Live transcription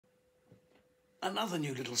Another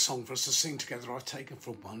new little song for us to sing together I've taken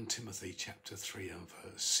from 1 Timothy chapter 3 and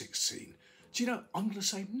verse 16. Do you know, I'm going to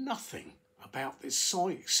say nothing about this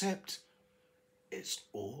song except it's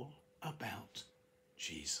all about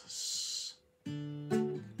Jesus.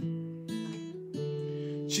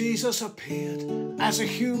 Jesus appeared as a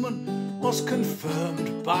human, was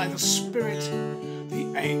confirmed by the Spirit.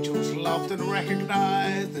 The angels loved and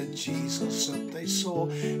recognized the Jesus that they saw.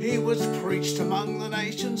 He was preached among the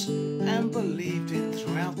nations and believed in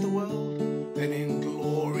throughout the world. Then in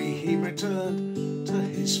glory he returned to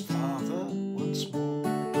his Father once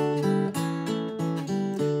more.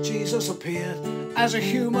 Jesus appeared as a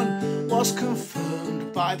human, was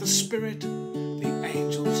confirmed by the Spirit. The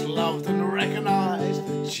angels loved and recognized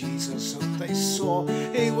the Jesus that they saw.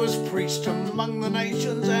 He was preached among the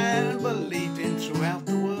nations and believed in throughout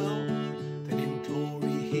the world. Then in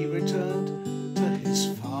glory he returned to his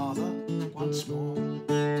Father once more.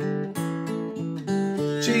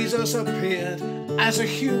 Jesus appeared as a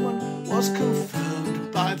human, was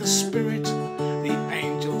confirmed by the Spirit. The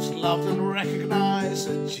angels loved and recognized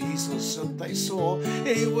the Jesus that they saw.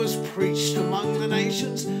 He was preached among the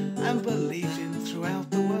nations and believed in throughout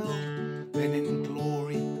the